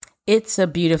It's a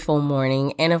beautiful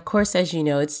morning, and of course, as you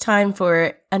know, it's time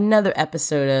for another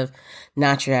episode of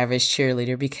Not Your Average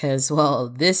Cheerleader because, well,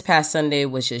 this past Sunday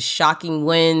was just shocking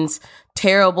wins,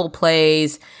 terrible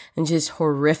plays, and just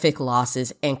horrific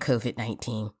losses and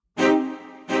COVID-19.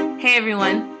 Hey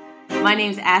everyone, my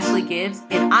name is Ashley Gibbs,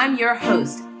 and I'm your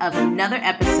host of another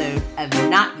episode of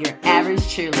Not Your Average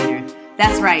Cheerleader.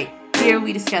 That's right, here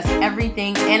we discuss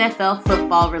everything NFL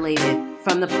football related,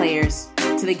 from the players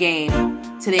to the game,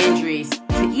 to the injuries,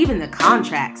 to even the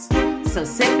contracts. So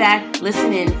sit back,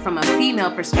 listen in from a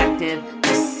female perspective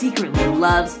who secretly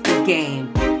loves the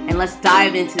game. And let's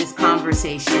dive into this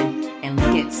conversation and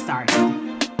get started.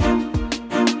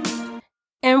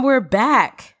 And we're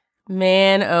back.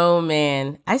 Man, oh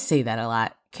man. I say that a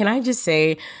lot. Can I just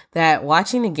say that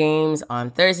watching the games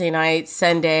on Thursday night,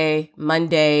 Sunday,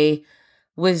 Monday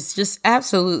was just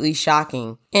absolutely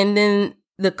shocking. And then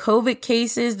the COVID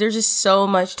cases, there's just so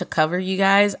much to cover, you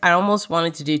guys. I almost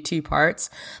wanted to do 2 parts,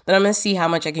 but I'm going to see how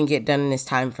much I can get done in this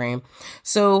time frame.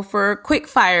 So for quick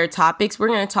fire topics, we're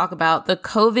going to talk about the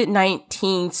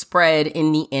COVID-19 spread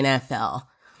in the NFL.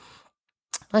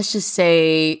 Let's just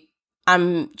say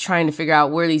I'm trying to figure out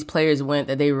where these players went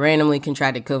that they randomly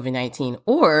contracted COVID-19,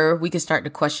 or we could start to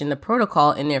question the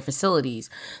protocol in their facilities.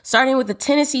 Starting with the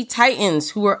Tennessee Titans,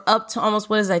 who are up to almost,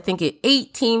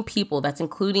 18 people, that's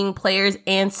including players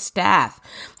and staff,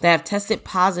 that have tested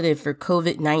positive for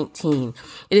COVID-19.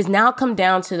 It has now come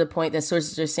down to the point that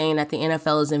sources are saying that the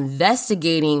NFL is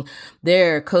investigating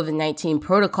their COVID-19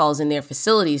 protocols in their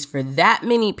facilities for that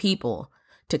many people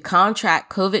to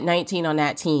contract COVID-19 on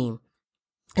that team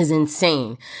is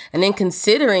insane. And then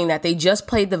considering that they just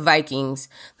played the Vikings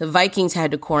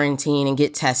had to quarantine and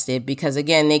get tested because,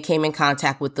 again, they came in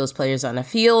contact with those players on the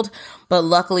field. But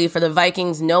luckily for the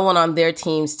Vikings, no one on their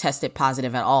teams tested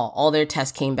positive at all. All their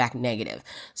tests came back negative.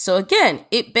 So again,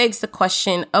 it begs the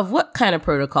question of what kind of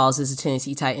protocols is the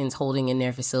Tennessee Titans holding in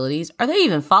their facilities? Are they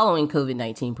even following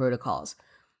COVID-19 protocols?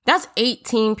 That's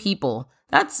 18 people.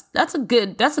 That's a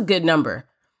good number.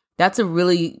 That's a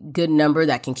really good number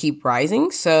that can keep rising.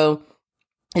 So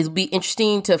it'll be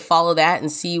interesting to follow that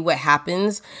and see what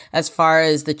happens as far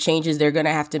as the changes they're going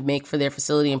to have to make for their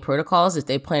facility and protocols if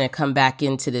they plan to come back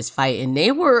into this fight. And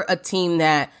they were a team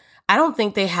that I don't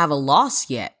think they have a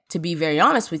loss yet, to be very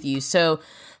honest with you. So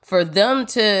for them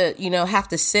to, have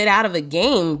to sit out of a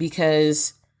game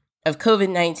because of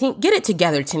COVID-19, get it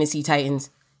together, Tennessee Titans.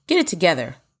 Get it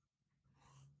together.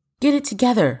 Get it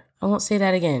together. I won't say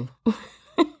that again.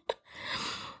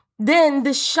 Then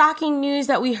the shocking news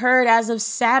that we heard as of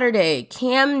Saturday,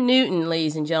 Cam Newton,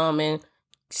 ladies and gentlemen,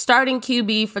 starting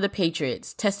QB for the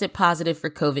Patriots, tested positive for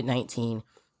COVID-19.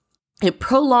 It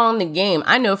prolonged the game.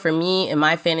 I know for me and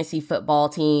my fantasy football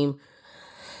team,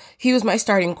 he was my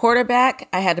starting quarterback.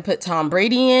 I had to put Tom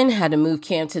Brady in, had to move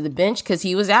Cam to the bench because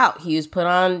he was out. He was put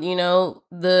on,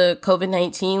 the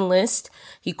COVID-19 list.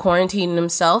 He quarantined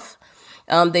himself.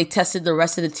 They tested the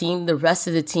rest of the team. The rest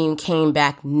of the team came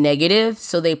back negative.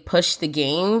 So they pushed the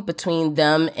game between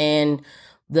them and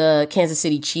the Kansas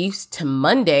City Chiefs to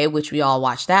Monday, which we all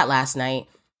watched that last night.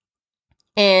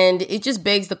 And it just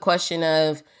begs the question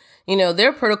of,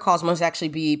 their protocols must actually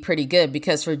be pretty good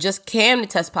because for just Cam to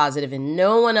test positive and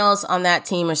no one else on that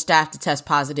team or staff to test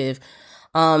positive,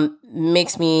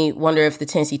 makes me wonder if the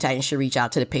Tennessee Titans should reach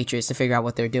out to the Patriots to figure out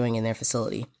what they're doing in their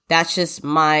facility. That's just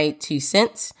my 2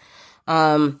 cents.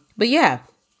 But yeah,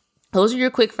 those are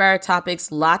your quick fire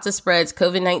topics. Lots of spreads.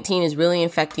 COVID-19 is really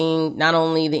infecting not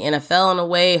only the NFL in a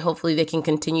way, hopefully they can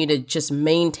continue to just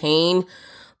maintain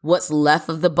what's left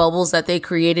of the bubbles that they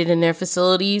created in their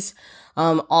facilities.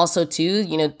 Also too,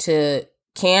 to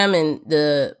Cam and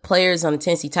the players on the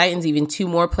Tennessee Titans, even 2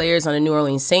 more players on the New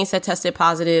Orleans Saints that tested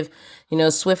positive,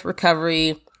 swift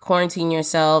recovery, quarantine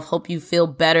yourself. Hope you feel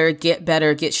better,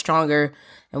 get stronger,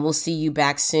 and we'll see you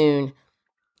back soon.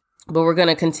 But we're going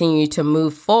to continue to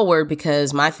move forward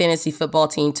because my fantasy football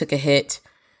team took a hit.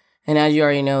 And as you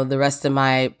already know, the rest of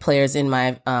my players in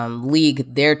my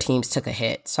league, their teams took a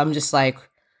hit. So I'm just like,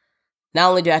 not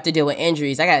only do I have to deal with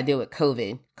injuries, I got to deal with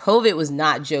COVID. COVID was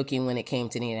not joking when it came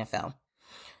to the NFL.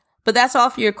 But that's all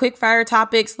for your quick fire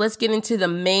topics. Let's get into the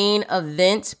main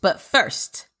event. But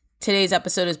first, today's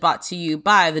episode is brought to you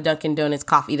by the Dunkin' Donuts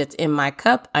coffee that's in my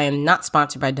cup. I am not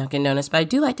sponsored by Dunkin' Donuts, but I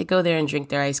do like to go there and drink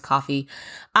their iced coffee.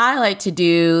 I like to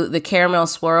do the caramel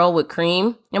swirl with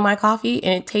cream in my coffee,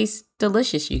 and it tastes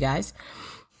delicious, you guys.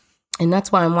 And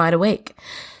that's why I'm wide awake.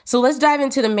 So let's dive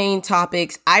into the main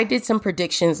topics. I did some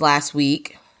predictions last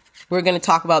week. We're going to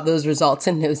talk about those results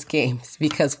in those games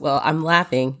because, well, I'm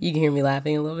laughing. You can hear me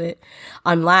laughing a little bit.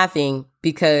 I'm laughing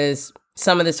because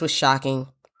some of this was shocking.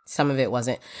 some of it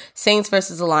wasn't. Saints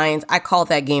versus the Lions. I called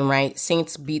that game right.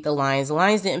 Saints beat the Lions. The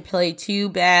Lions didn't play too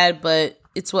bad, but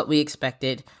it's what we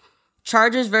expected.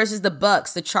 Chargers versus the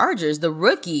Bucks. The Chargers, the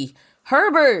rookie,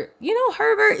 Herbert.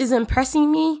 Herbert is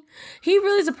impressing me. He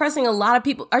really is impressing a lot of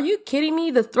people. Are you kidding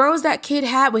me? The throws that kid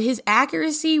had with his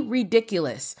accuracy,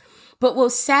 ridiculous. But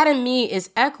what saddened me is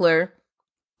Eckler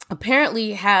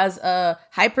apparently has a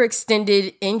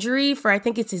hyperextended injury for, I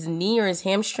think it's his knee or his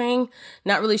hamstring.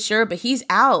 Not really sure, but he's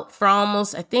out for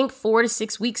almost, I think, 4 to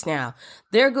 6 weeks now.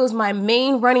 There goes my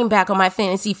main running back on my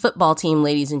fantasy football team,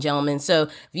 ladies and gentlemen. So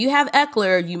if you have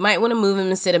Eckler, you might want to move him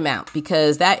and sit him out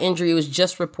because that injury was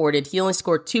just reported. He only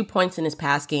scored 2 points in his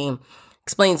past game.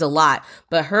 Explains a lot.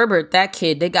 But Herbert, that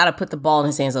kid, they got to put the ball in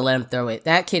his hands and let him throw it.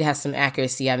 That kid has some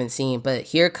accuracy I haven't seen. But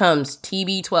here comes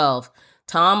TB12,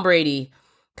 Tom Brady,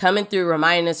 coming through,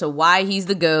 reminding us of why he's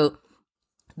the GOAT.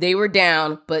 They were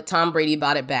down, but Tom Brady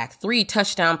bought it back. 3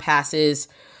 touchdown passes,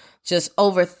 just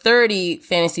over 30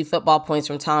 fantasy football points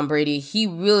from Tom Brady. He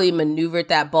really maneuvered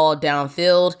that ball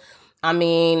downfield. I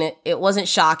mean, it wasn't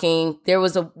shocking. There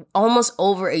was almost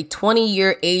over a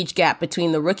 20-year age gap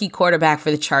between the rookie quarterback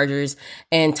for the Chargers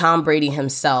and Tom Brady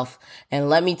himself. And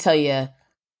let me tell you,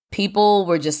 people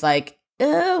were just like,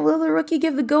 will the rookie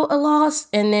give the GOAT a loss?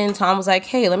 And then Tom was like,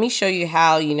 hey, let me show you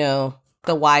how,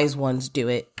 the wise ones do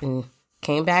it. And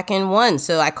came back and won.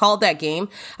 So I called that game.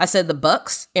 I said the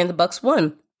Bucks, and the Bucks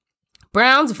won.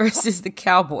 Browns versus the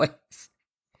Cowboys.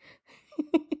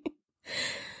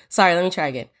 Sorry, let me try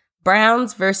again.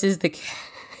 Browns versus the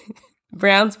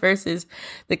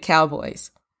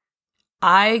Cowboys.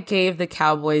 I gave the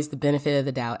Cowboys the benefit of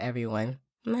the doubt, everyone.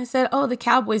 And I said, the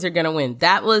Cowboys are going to win.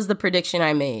 That was the prediction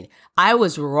I made. I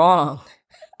was wrong.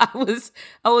 I was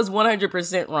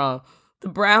 100% wrong. The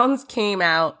Browns came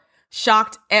out,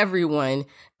 shocked everyone,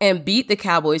 and beat the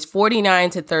Cowboys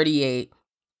 49-38.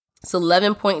 It's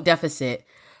 11-point deficit.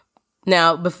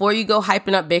 Now, before you go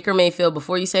hyping up Baker Mayfield,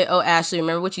 before you say, Ashley,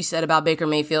 remember what you said about Baker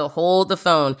Mayfield? Hold the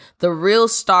phone. The real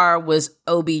star was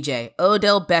OBJ,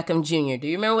 Odell Beckham Jr. Do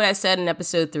you remember what I said in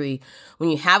episode 3? When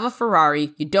you have a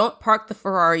Ferrari, you don't park the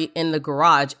Ferrari in the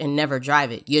garage and never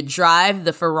drive it. You drive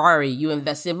the Ferrari. You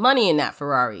invested money in that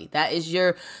Ferrari. That's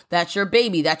your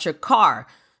baby. That's your car.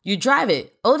 You drive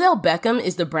it. Odell Beckham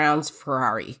is the Browns'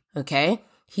 Ferrari, okay?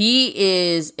 He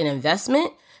is an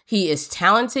investment. He is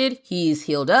talented. He's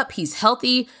healed up. He's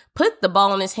healthy. Put the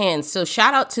ball in his hands. So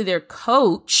shout out to their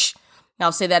coach.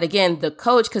 I'll say that again, the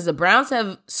coach, because the Browns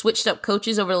have switched up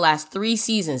coaches over the last 3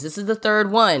 seasons. This is the 3rd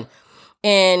one.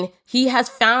 And he has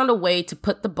found a way to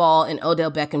put the ball in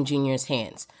Odell Beckham Jr.'s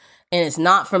hands. And it's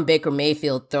not from Baker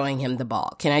Mayfield throwing him the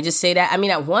ball. Can I just say that? I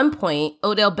mean, at one point,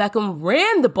 Odell Beckham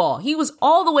ran the ball. He was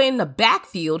all the way in the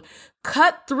backfield,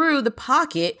 cut through the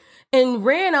pocket, and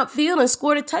ran upfield and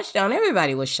scored a touchdown.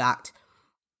 Everybody was shocked.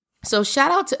 So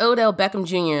shout out to Odell Beckham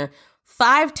Jr.,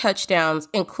 5 touchdowns,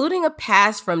 including a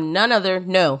pass from none other.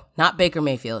 No, not Baker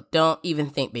Mayfield. Don't even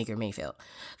think Baker Mayfield.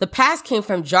 The pass came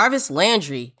from Jarvis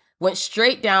Landry, went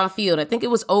straight downfield. I think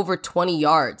it was over 20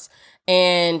 yards.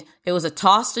 And it was a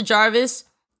toss to Jarvis.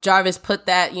 Jarvis put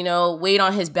that, weight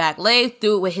on his back leg,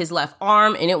 threw it with his left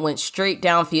arm, and it went straight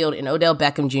downfield, and Odell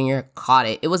Beckham Jr. caught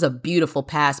it. It was a beautiful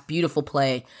pass, beautiful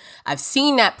play. I've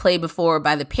seen that play before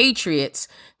by the Patriots.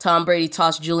 Tom Brady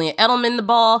tossed Julian Edelman the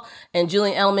ball, and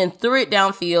Julian Edelman threw it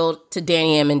downfield to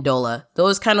Danny Amendola.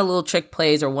 Those kind of little trick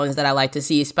plays are ones that I like to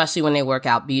see, especially when they work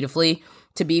out beautifully.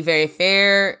 To be very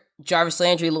fair, Jarvis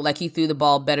Landry looked like he threw the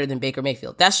ball better than Baker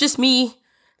Mayfield. That's just me.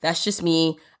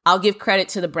 I'll give credit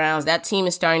to the Browns. That team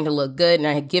is starting to look good, and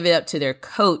I give it up to their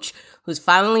coach, who's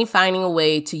finally finding a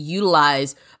way to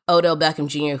utilize Odell Beckham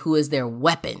Jr., who is their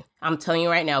weapon. I'm telling you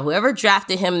right now, whoever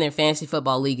drafted him in their fantasy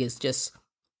football league is just,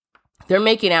 they're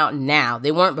making out now.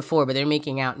 They weren't before, but they're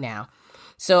making out now.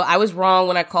 So I was wrong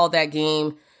when I called that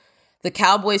game. The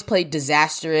Cowboys played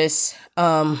disastrous.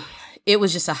 It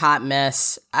was just a hot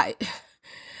mess. I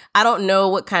don't know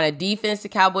what kind of defense the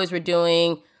Cowboys were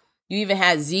doing. You even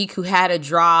had Zeke, who had a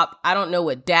drop. I don't know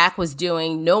what Dak was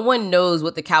doing. No one knows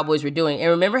what the Cowboys were doing. And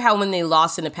remember how when they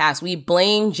lost in the past, we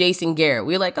blamed Jason Garrett.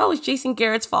 We were like, it's Jason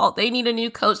Garrett's fault. They need a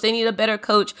new coach. They need a better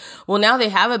coach. Well, now they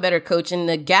have a better coach, and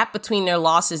the gap between their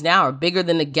losses now are bigger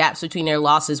than the gaps between their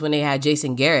losses when they had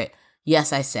Jason Garrett.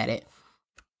 Yes, I said it.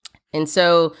 And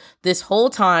so this whole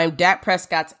time, Dak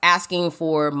Prescott's asking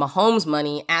for Mahomes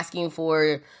money, asking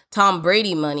for Tom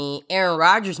Brady money, Aaron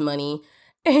Rodgers money,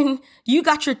 and you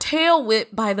got your tail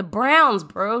whipped by the Browns,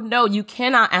 bro. No, you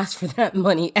cannot ask for that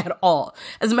money at all.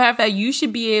 As a matter of fact, you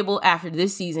should be able, after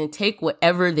this season, take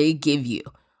whatever they give you,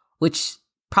 which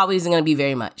Probably isn't going to be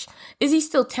very much. Is he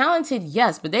still talented?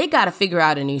 Yes, but they got to figure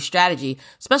out a new strategy,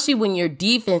 especially when your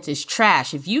defense is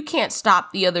trash. If you can't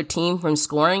stop the other team from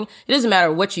scoring, it doesn't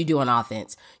matter what you do on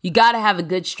offense. You got to have a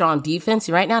good, strong defense.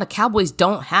 And right now, the Cowboys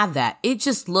don't have that. It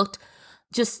just looked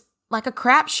just like a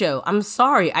crap show. I'm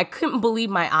sorry. I couldn't believe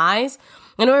my eyes.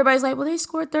 And everybody's like, well, they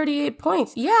scored 38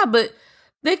 points. Yeah, but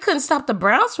they couldn't stop the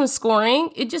Browns from scoring.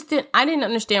 I didn't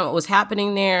understand what was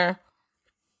happening there.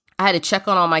 I had to check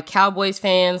on all my Cowboys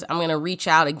fans. I'm going to reach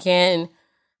out again.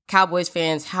 Cowboys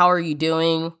fans, how are you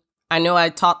doing? I know I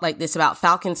talked like this about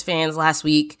Falcons fans last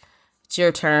week. It's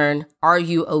your turn. Are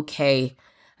you okay?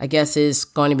 I guess is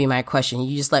going to be my question.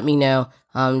 You just let me know.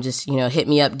 Hit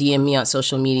me up, DM me on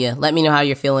social media. Let me know how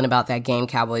you're feeling about that game,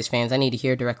 Cowboys fans. I need to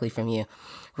hear directly from you.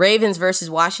 Ravens versus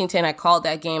Washington. I called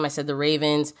that game. I said the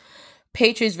Ravens.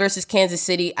 Patriots versus Kansas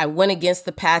City. I went against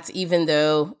the Pats even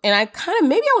though, and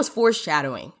maybe I was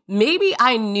foreshadowing. Maybe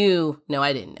I knew. No,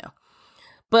 I didn't know.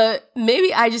 But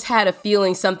maybe I just had a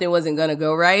feeling something wasn't going to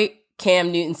go right.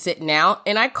 Cam Newton sitting out.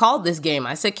 And I called this game.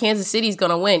 I said Kansas City's going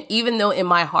to win. Even though in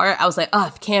my heart, I was like,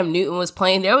 if Cam Newton was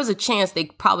playing, there was a chance they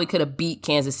probably could have beat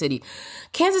Kansas City.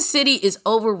 Kansas City is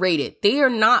overrated. They are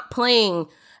not playing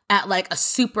at like a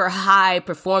super high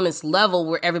performance level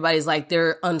where everybody's like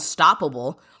they're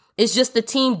unstoppable. It's just the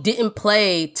team didn't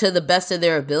play to the best of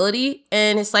their ability.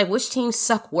 And it's like, which teams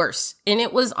suck worse? And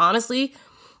it was honestly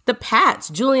the Pats.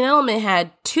 Julian Edelman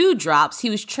had 2 drops. He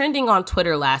was trending on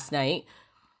Twitter last night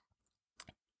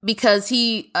because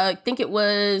I think it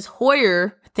was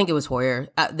Hoyer.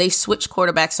 They switched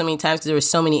quarterbacks so many times because there were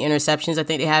so many interceptions. I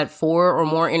think they had 4 or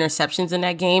more interceptions in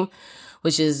that game,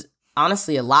 which is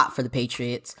honestly a lot for the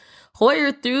Patriots.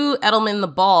 Hoyer threw Edelman the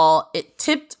ball. It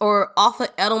tipped off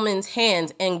of Edelman's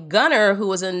hands, and Gunner, who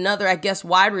was another, I guess,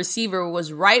 wide receiver,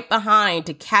 was right behind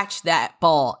to catch that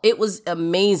ball. It was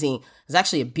amazing. It was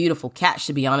actually a beautiful catch,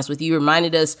 to be honest with you. It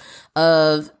reminded us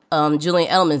of Julian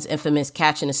Edelman's infamous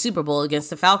catch in the Super Bowl against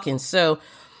the Falcons. So,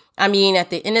 I mean, at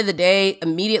the end of the day,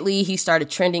 immediately he started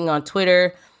trending on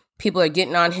Twitter. People are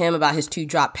getting on him about his 2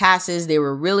 drop passes. They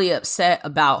were really upset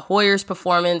about Hoyer's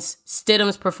performance,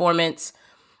 Stidham's performance.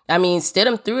 I mean,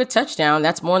 Stidham threw a touchdown.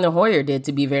 That's more than Hoyer did,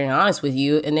 to be very honest with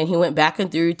you. And then he went back and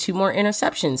threw 2 more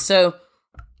interceptions. So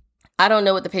I don't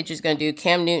know what the Patriots are going to do.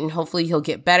 Cam Newton, hopefully he'll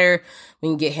get better. We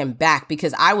can get him back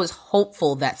because I was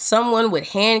hopeful that someone would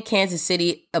hand Kansas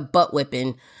City a butt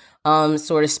whipping,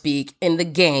 so to speak, in the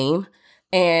game.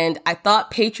 And I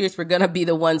thought Patriots were going to be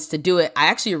the ones to do it. I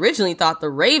actually originally thought the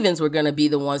Ravens were going to be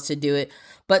the ones to do it.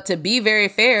 But to be very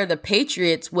fair, the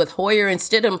Patriots with Hoyer and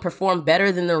Stidham performed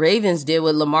better than the Ravens did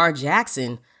with Lamar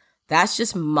Jackson. That's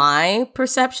just my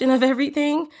perception of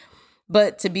everything.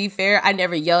 But to be fair, I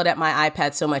never yelled at my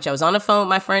iPad so much. I was on the phone with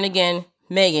my friend again,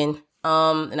 Megan,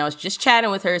 and I was just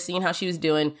chatting with her, seeing how she was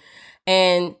doing.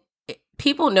 And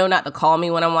people know not to call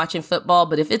me when I'm watching football,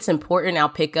 but if it's important, I'll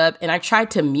pick up. And I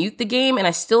tried to mute the game, and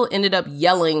I still ended up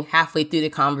yelling halfway through the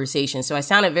conversation. So I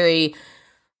sounded very,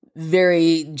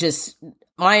 very just...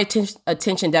 my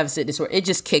attention deficit disorder, it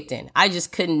just kicked in. I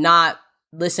just could not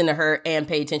listen to her and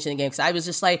pay attention to the game because I was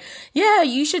just like, yeah,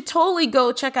 you should totally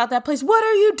go check out that place. What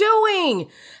are you doing?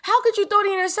 How could you throw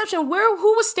the interception?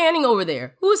 Who was standing over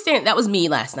there? Who was standing? That was me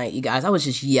last night, you guys. I was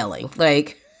just yelling.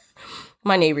 Like,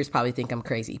 my neighbors probably think I'm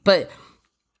crazy. But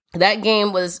that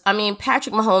game was,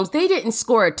 Patrick Mahomes, they didn't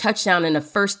score a touchdown in the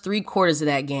first 3 quarters of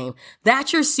that game.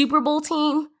 That's your Super Bowl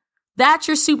team? That's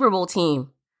your Super Bowl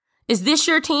team. Is this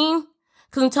your team?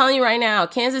 Because I'm telling you right now,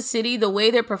 Kansas City, the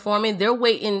way they're performing,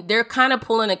 they're kind of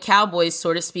pulling a Cowboys,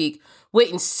 so to speak,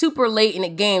 waiting super late in the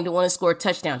game to want to score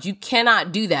touchdowns. You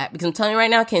cannot do that because I'm telling you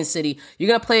right now, Kansas City, you're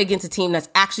going to play against a team that's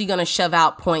actually going to shove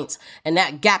out points, and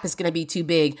that gap is going to be too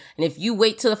big. And if you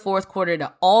wait till the 4th quarter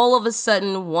to all of a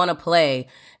sudden want to play,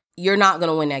 you're not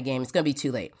going to win that game. It's going to be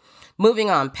too late. Moving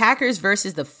on, Packers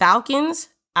versus the Falcons.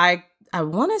 I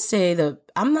want to say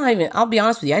I'll be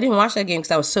honest with you, I didn't watch that game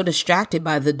because I was so distracted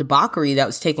by the debauchery that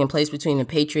was taking place between the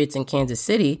Patriots and Kansas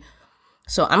City.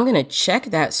 So I'm going to check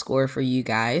that score for you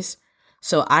guys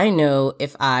so I know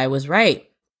if I was right.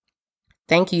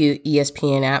 Thank you,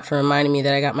 ESPN app, for reminding me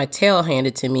that I got my tail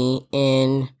handed to me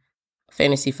in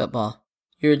fantasy football.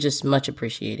 You're just much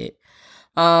appreciated.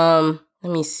 Let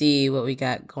me see what we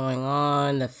got going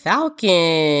on. The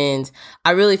Falcons.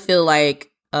 I really feel like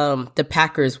the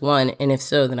Packers won, and if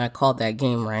so, then I called that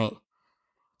game right.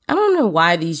 I don't know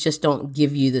why these just don't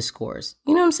give you the scores.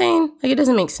 You know what I'm saying? Like, it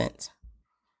doesn't make sense.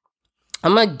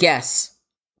 I'm gonna guess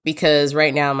because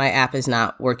right now my app is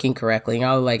not working correctly. And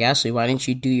I was like, Ashley, why didn't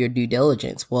you do your due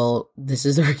diligence? Well, this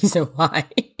is the reason why.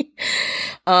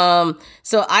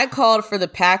 So I called for the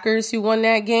Packers who won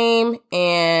that game,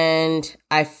 and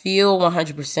I feel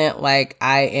 100% like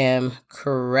I am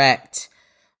correct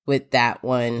with that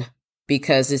one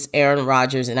because it's Aaron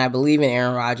Rodgers, and I believe in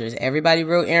Aaron Rodgers. Everybody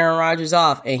wrote Aaron Rodgers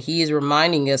off, and he is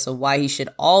reminding us of why he should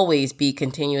always be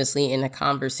continuously in the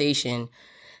conversation.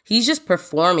 He's just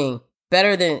performing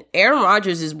better than Aaron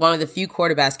Rodgers is one of the few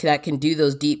quarterbacks that can do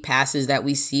those deep passes that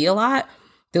we see a lot,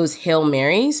 those Hail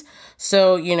Marys.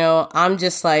 So, I'm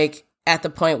just like at the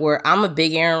point where I'm a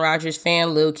big Aaron Rodgers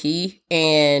fan, low key,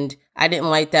 and I didn't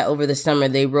like that over the summer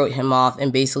they wrote him off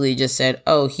and basically just said,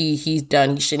 oh, he's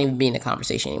done. He shouldn't even be in the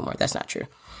conversation anymore. That's not true.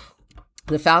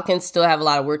 The Falcons still have a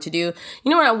lot of work to do.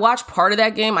 When I watched part of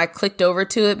that game, I clicked over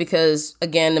to it because,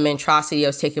 again, the monstrosity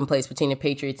was taking place between the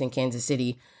Patriots and Kansas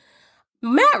City.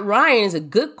 Matt Ryan is a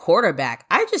good quarterback.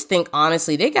 I just think,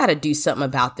 honestly, they got to do something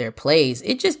about their plays.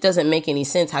 It just doesn't make any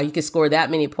sense how you could score that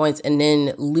many points and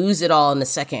then lose it all in the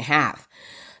second half.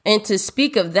 And to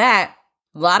speak of that,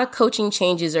 a lot of coaching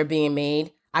changes are being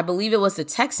made. I believe it was the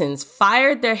Texans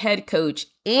fired their head coach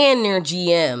and their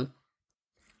GM.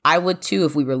 I would too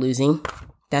if we were losing.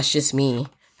 That's just me.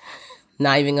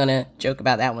 Not even going to joke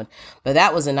about that one. But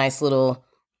that was a nice little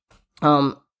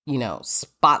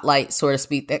spotlight, so to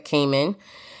speak, that came in.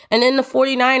 And then the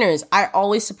 49ers. I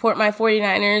always support my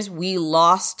 49ers. We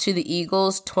lost to the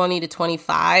Eagles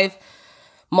 20-25.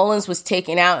 Mullins was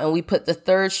taken out and we put the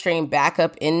third string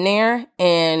backup in there,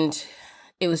 and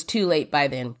it was too late by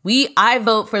then. I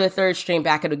vote for the third string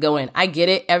backup to go in. I get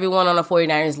it. Everyone on the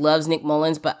 49ers loves Nick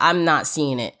Mullins, but I'm not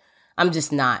seeing it. I'm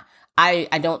just not.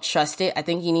 I don't trust it. I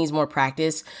think he needs more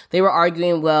practice. They were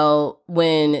arguing, well,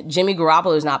 when Jimmy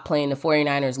Garoppolo is not playing, the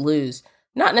 49ers lose.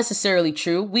 Not necessarily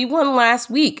true. We won last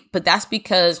week, but that's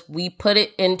because we put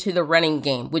it into the running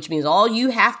game, which means all you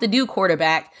have to do,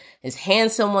 quarterback, is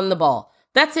hand someone the ball.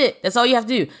 That's it. That's all you have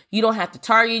to do. You don't have to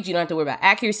target. You don't have to worry about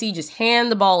accuracy. Just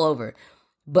hand the ball over.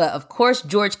 But of course,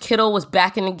 George Kittle was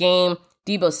back in the game.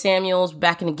 Deebo Samuel's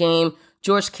back in the game.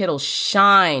 George Kittle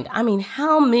shined. I mean,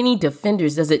 how many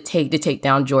defenders does it take to take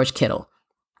down George Kittle?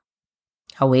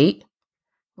 I'll wait.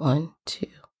 1, 2,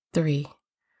 3,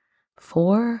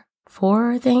 4,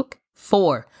 I think.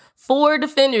 4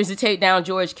 defenders to take down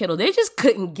George Kittle. They just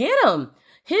couldn't get him.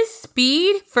 His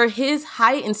speed for his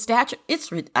height and stature,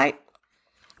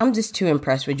 I'm just too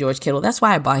impressed with George Kittle. That's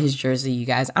why I bought his jersey, you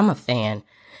guys. I'm a fan.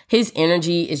 His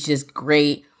energy is just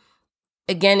great.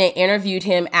 Again, they interviewed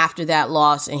him after that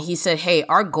loss, and he said, hey,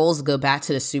 our goals go back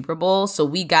to the Super Bowl, so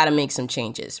we got to make some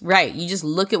changes. Right. You just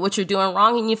look at what you're doing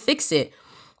wrong and you fix it.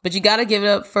 But you got to give it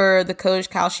up for the coach,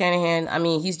 Kyle Shanahan. I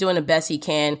mean, he's doing the best he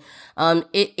can.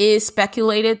 It is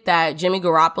speculated that Jimmy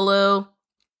Garoppolo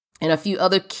and a few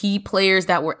other key players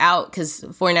that were out, because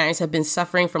 49ers have been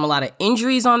suffering from a lot of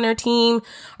injuries on their team,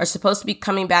 are supposed to be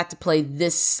coming back to play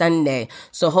this Sunday.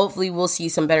 So hopefully we'll see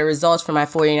some better results from my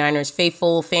 49ers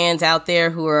faithful fans out there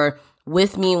who are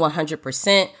with me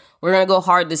 100%. We're going to go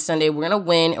hard this Sunday. We're going to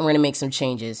win, and we're going to make some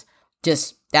changes.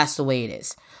 Just, that's the way it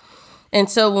is. And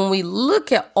so when we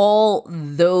look at all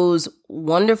those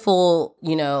wonderful,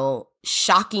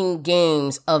 shocking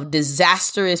games of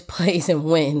disastrous plays and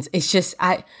wins, it's just,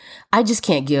 I just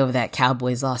can't get over that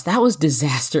Cowboys loss. That was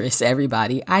disastrous,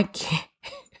 everybody. I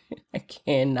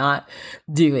cannot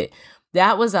do it.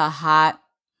 That was a hot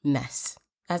mess.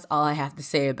 That's all I have to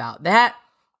say about that.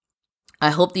 I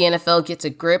hope the NFL gets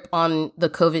a grip on the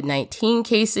COVID-19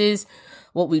 cases.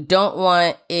 What we don't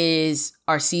want is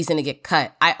our season to get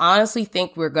cut. I honestly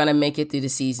think we're going to make it through the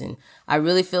season. I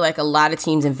really feel like a lot of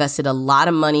teams invested a lot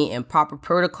of money in proper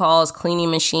protocols,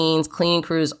 cleaning machines, cleaning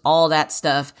crews, all that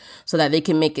stuff so that they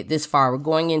can make it this far. We're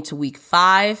going into week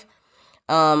 5.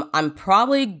 I'm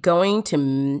probably going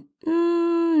to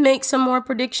make some more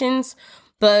predictions,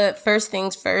 but first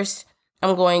things first,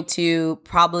 I'm going to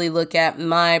probably look at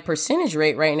my percentage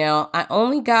rate right now. I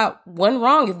only got one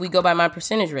wrong if we go by my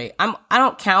percentage rate. I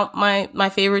don't count my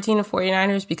favorite team, the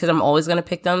 49ers, because I'm always going to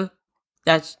pick them.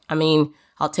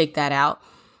 I'll take that out.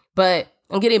 But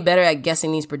I'm getting better at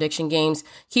guessing these prediction games.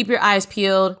 Keep your eyes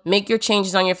peeled. Make your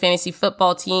changes on your fantasy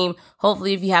football team.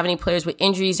 Hopefully, if you have any players with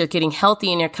injuries, they're getting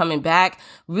healthy and they're coming back.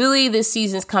 Really, this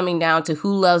season's coming down to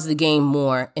who loves the game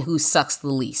more and who sucks the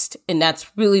least. And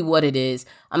that's really what it is.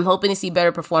 I'm hoping to see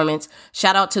better performance.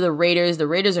 Shout out to the Raiders. The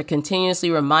Raiders are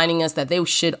continuously reminding us that they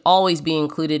should always be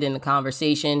included in the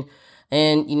conversation.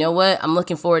 And you know what? I'm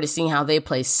looking forward to seeing how they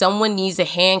play. Someone needs to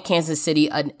hand Kansas City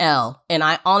an L. And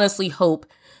I honestly hope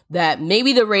that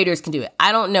maybe the Raiders can do it.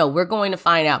 I don't know. We're going to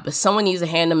find out. But someone needs to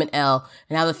hand them an L,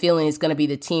 and I have a feeling it's going to be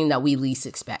the team that we least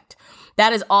expect.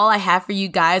 That is all I have for you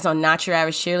guys on Not Your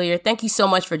Average Cheerleader. Thank you so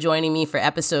much for joining me for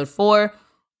episode 4.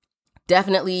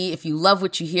 Definitely, if you love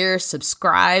what you hear,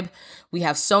 subscribe. We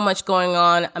have so much going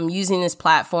on. I'm using this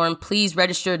platform. Please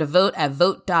register to vote at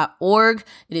vote.org.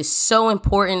 It is so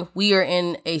important. We are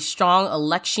in a strong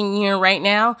election year right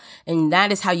now, and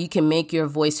that is how you can make your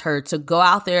voice heard. So go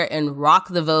out there and rock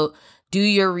the vote, do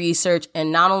your research,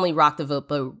 and not only rock the vote,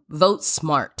 but vote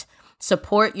smart.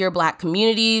 Support your Black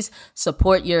communities,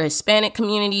 support your Hispanic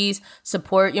communities,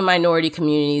 support your minority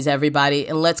communities, everybody,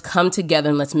 and let's come together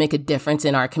and let's make a difference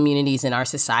in our communities and our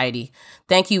society.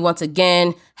 Thank you once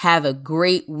again. Have a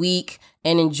great week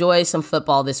and enjoy some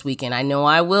football this weekend. I know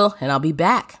I will, and I'll be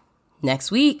back next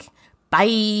week.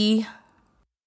 Bye.